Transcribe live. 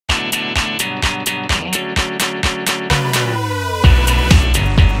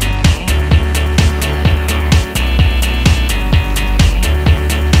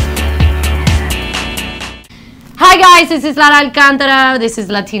guys, this is Lara Alcantara, this is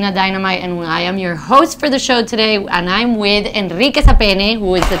Latinadynamite, and I am your host for the show today, and I'm with Enrique Sapene,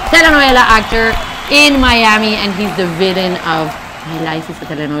 who is a telenovela actor in Miami, and he's the villain of My Life is a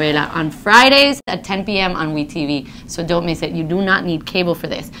Telenovela on Fridays at 10 p.m. on WeTV, so don't miss it. You do not need cable for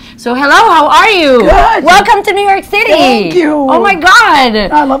this. So hello, how are you? Good. Welcome to New York City. Thank you. Oh my God.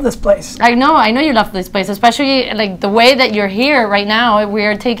 I love this place. I know you love this place, especially like the way that you're here right now. We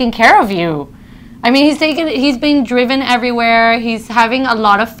are taking care of you. I mean, he's being driven everywhere. He's having a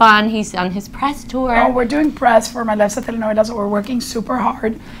lot of fun. He's on his press tour. Oh, we're doing press for My Life is a Telenovela, so we're working super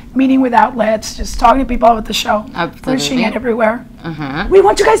hard, meeting with outlets, just talking to people about the show, pushing it everywhere. We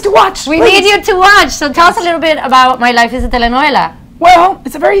want you guys to watch. We need you to watch. So tell us a little bit about My Life is a Telenovela. Well,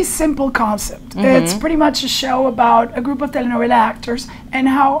 it's a very simple concept. It's pretty much a show about a group of telenovela actors and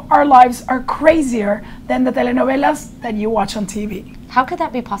how our lives are crazier than the telenovelas that you watch on TV. How could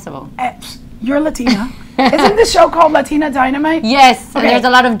that be possible? You're Latina. Isn't this show called Latinadynamite? Yes, and there's a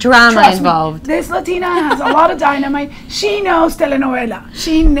lot of drama involved. This Latina has a lot of dynamite. She knows telenovela.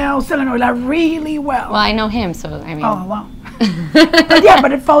 She knows telenovela really well. Well, I know him, so I mean. Oh, wow.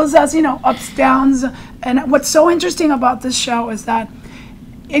 but it follows us, ups, downs. And what's so interesting about this show is that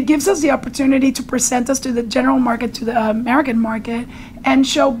it gives us the opportunity to present us to the general market, to the American market, and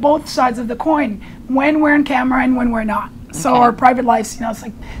show both sides of the coin, when we're on camera and when we're not. So our private lives, it's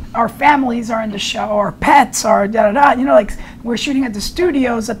like our families are in the show, our pets are like we're shooting at the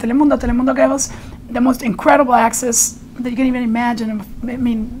studios at Telemundo. Telemundo gave us the most incredible access that you can even imagine. I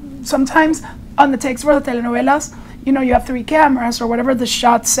mean, sometimes on the takes for the telenovelas, you have 3 cameras or whatever the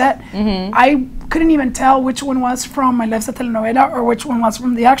shot set. I couldn't even tell which one was from My Life is a Telenovela or which one was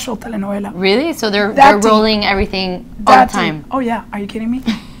from the actual telenovela. Really? So they're rolling everything all the time? Oh yeah, are you kidding me?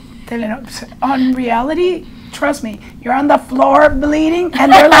 On reality, trust me, you're on the floor bleeding,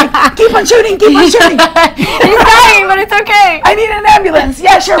 and they're like, keep on shooting, keep on shooting. He's dying, but it's okay. I need an ambulance.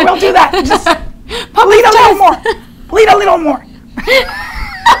 Yeah, sure, we'll do that. Just bleed a little more. Bleed a little more.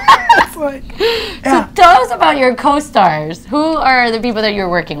 So tell us about your co-stars. Who are the people that you're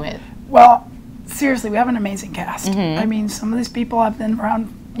working with? Well, seriously, we have an amazing cast. I mean, some of these people have been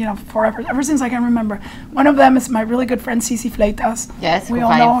around forever, ever since I can remember. One of them is my really good friend, Cici Fleitas. Yes, we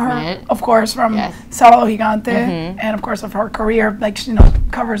all know her, of course, from Sábado Gigante, and of course of her career, like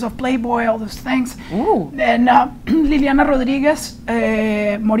covers of Playboy, all those things. Ooh. And Liliana Rodriguez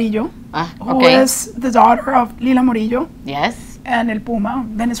Morillo, who is the daughter of Lila Morillo. Yes. And El Puma,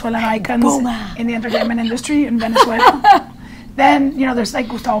 Venezuelan icons in the entertainment industry in Venezuela. Then, there's like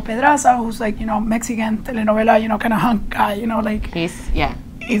Gustavo Pedraza, who's like, Mexican telenovela, kind of hunk guy, like.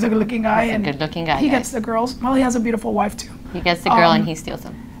 He's a good-looking guy. He's a good-looking guy. He gets the girls. Well, he has a beautiful wife, too. He gets the girl and he steals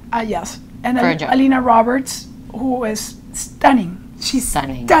them. Yes. And then Alina Roberts, who is stunning. She's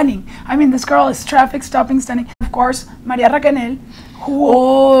stunning. I mean, this girl is traffic-stopping stunning. Of course, Maria Raquel,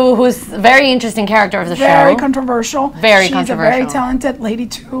 who's a very interesting character of the show. Very controversial. She's a very talented lady,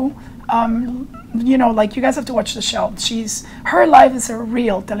 too. Like you guys have to watch the show. Her life is a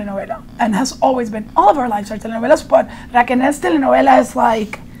real telenovela and has always been. All of our lives are telenovelas, but Raquel's telenovela is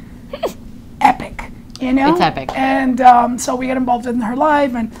like epic, It's epic. And so we get involved in her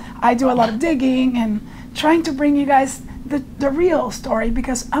life, and I do a lot of digging and trying to bring you guys the real story,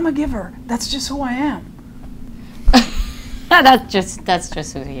 because I'm a giver. That's just who I am. that's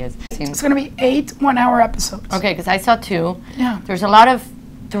just who he is. It's going to be 8 one-hour episodes. Okay, because I saw 2. Yeah. There's a lot of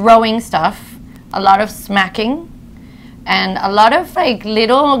throwing stuff, a lot of smacking, and a lot of like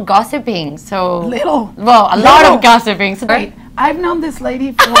little gossiping. So a lot of gossiping. So right. I've known this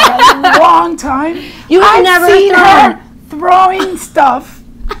lady for a long time. I've never seen her throwing stuff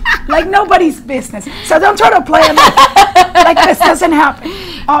like nobody's business. So don't try to play it like this doesn't happen.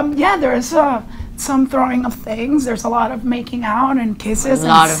 There is some throwing of things. There's a lot of making out and kisses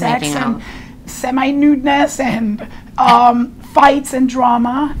and sex and semi-nudeness and fights and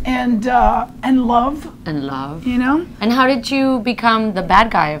drama and love. And how did you become the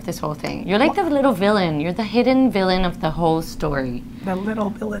bad guy of this whole thing? You're like the little villain. You're the hidden villain of the whole story. The little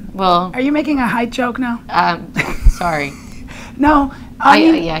villain. Well, are you making a height joke now? Sorry. No.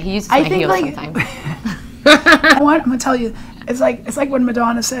 He uses my heels sometimes. I'm gonna tell you. It's like when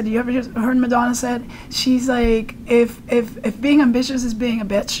Madonna said. You ever heard Madonna said? She's like, if being ambitious is being a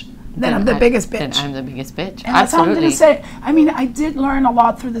bitch, then I'm the biggest bitch. Then I'm the biggest bitch. And that's how I'm going to say. I mean, I did learn a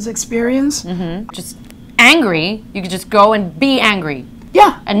lot through this experience. Just angry. You could just go and be angry.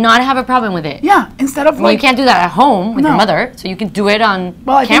 Yeah. And not have a problem with it. Yeah. Instead of you can't do that at home with your mother, so you can do it on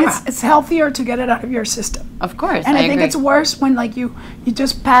I camera. think it's healthier to get it out of your system. Of course. And I think it's worse when you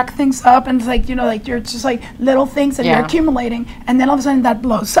just pack things up and it's like, you're just like little things that you're accumulating, and then all of a sudden that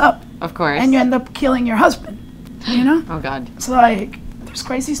blows up. Of course. And you end up killing your husband. you know? Oh, God. It's like, there's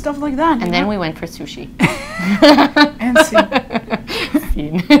crazy stuff like that. And then we went for sushi. And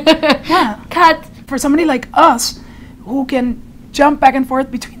Scene. yeah. Cut. For somebody like us who can jump back and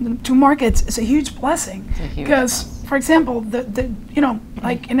forth between the two markets, it's a huge blessing. Because, for example,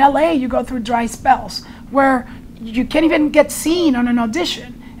 like in LA, you go through dry spells where you can't even get seen on an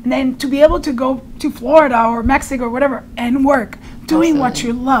audition. And then to be able to go to Florida or Mexico or whatever and work doing what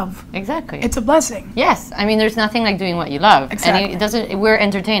you love. Exactly. It's a blessing. Yes. I mean, there's nothing like doing what you love. Exactly. And it doesn't, we're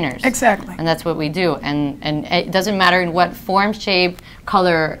entertainers. Exactly. And that's what we do. And it doesn't matter in what form, shape,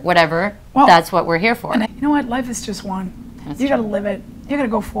 color, whatever. Well, that's what we're here for. And you know what? Life is just one. You got to live it. You got to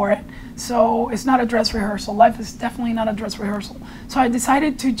go for it. So it's not a dress rehearsal. Life is definitely not a dress rehearsal. So I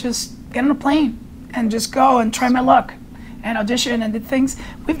decided to just get on a plane and just go and try my luck and audition and did things.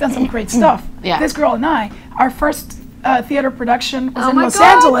 We've done some great stuff. Yeah. This girl and I, our first theater production was in my Los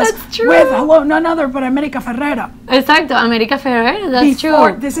God, Angeles that's true. with none other but America Ferrera. Exacto, America Ferrera, that's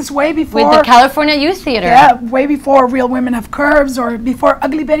Before, true. this is way before. With the California Youth Theater. Yeah, way before Real Women Have Curves or before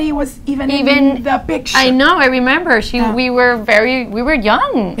Ugly Betty was even in the picture. I know, I remember. We were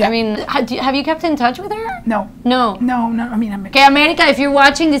young. Yeah. I mean, have you kept in touch with her? No. No. I mean, Okay, America, if you're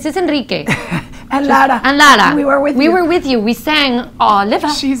watching, this is Enrique. And Lara. And Lara. We were with you. We were with you. We sang Oliva.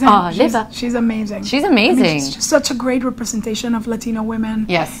 She's Oliva. amazing. She's amazing. I mean, she's just such a great representation of Latino women.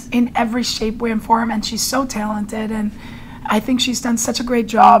 Yes. In every shape, way, and form. And she's so talented. And I think she's done such a great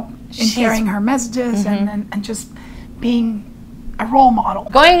job in carrying her messages and just being a role model.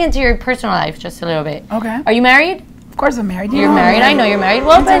 Going into your personal life just a little bit. Okay. Are you married? Of course I'm married. You're married. I know you're married.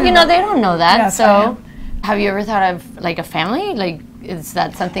 Well, but they don't know that. Yes, I so, am. have you ever thought of like a family? Like, is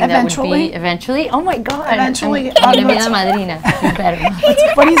that something Eventually. that would be eventually? Oh my God! Eventually. Madrina. You better.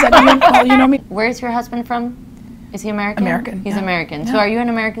 What is that? Well, you know me. Where's your husband from? Is he American? American, He's yeah. American. Yeah. So, are you an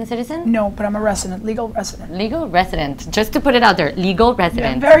American citizen? No, but I'm a resident, legal resident. Legal resident. Just to put it out there, legal Yeah,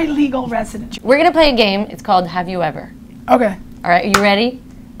 resident. very legal resident. We're gonna play a game. It's called Have You Ever? Okay. All right. Are you ready?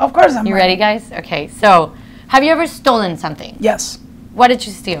 Of course I'm You ready, guys? Okay. So, have you ever stolen something? Yes. What did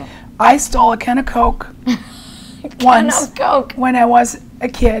you steal? I stole a can of Coke Can once of Coke. when I was a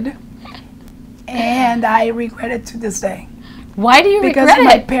kid, and I regret it to this day. Why do you Because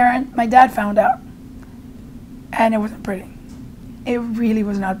regret it? my dad found out, and it wasn't pretty. It really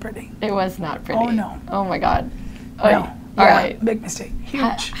was not pretty. It was not pretty. Oh, no. Oh my God. No. All right. Big mistake.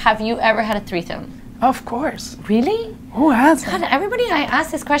 Huge. Have you ever had a threesome? Of course. Really? Who hasn't? God, everybody I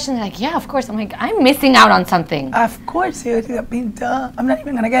ask this question, they're like, yeah, of course. I'm like, I'm missing out on something. Of course. I mean, duh. I'm not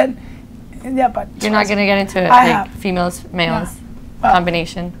even gonna get. Yeah, but You're not gonna get into it, I like have. females, males Well.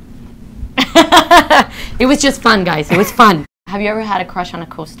 combination. It was just fun, guys. It was fun. Have you ever had a crush on a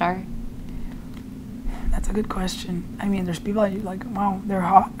co-star? That's a good question. I mean, there's people that you like, wow, they're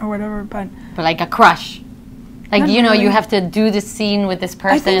hot or whatever, but But like a crush, like Not you know, really. you have to do the scene with this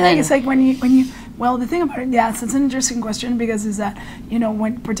person. I think like, and it's like when you. Well, the thing about it, yes, it's an interesting question because is that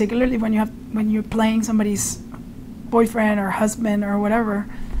particularly when you're playing somebody's boyfriend or husband or whatever,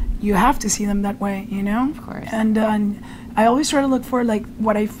 you have to see them that way, you know. Of course. And I always try to look for like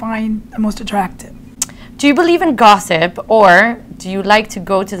what I find the most attractive. Do you believe in gossip, or do you like to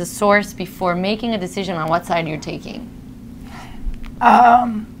go to the source before making a decision on what side you're taking?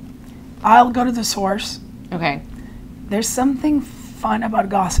 I'll go to the source. Okay. There's something fun about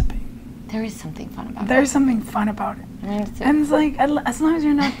gossiping. There is something fun about it. There's something fun about it. I mean, it's And it's like, as long as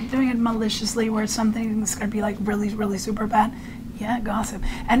you're not doing it maliciously where something's going to be like really, really super bad, yeah, gossip.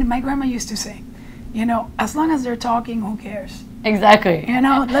 And my grandma used to say, as long as they're talking, who cares? exactly.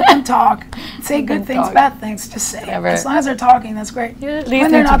 Let them talk. Say good them things, talk. bad things, just say it. Whatever. As long as they're talking, that's great. You at least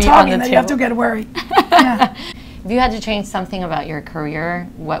When need they're to not be on talking, the then you have to table. get worried. Yeah. If you had to change something about your career,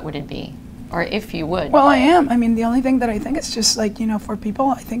 what would it be? Or if you would? Well, I am. I mean, the only thing that I think is just like, for people,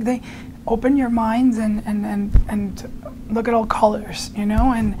 I think they open your minds and look at all colors,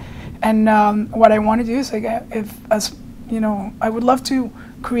 and what I want to do is like, I would love to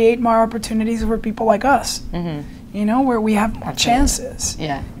create more opportunities for people like us, where we have chances.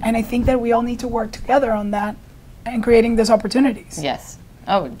 Yeah. And I think that we all need to work together on that and creating those opportunities. Yes.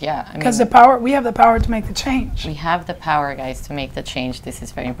 Oh, yeah. I mean, Because we have the power to make the change. we have the power, guys, to make the change. This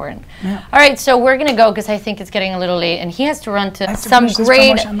is very important. Yeah. All right, so we're going to go because I think it's getting a little late. And he has to run to have to some finish this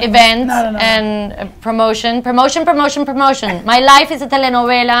great promotion. event No. and promotion. My life is a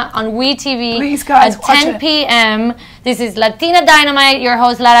telenovela on WeTV Please, guys, at watch 10 it. p.m. This is Latinadynamite, your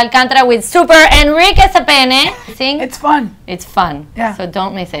host, Lara Alcantara, with Super Enrique Sapene. Sing? It's fun. It's fun. Yeah. So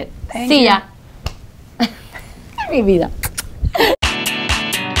don't miss it. Thank See you. ya. Mi vida.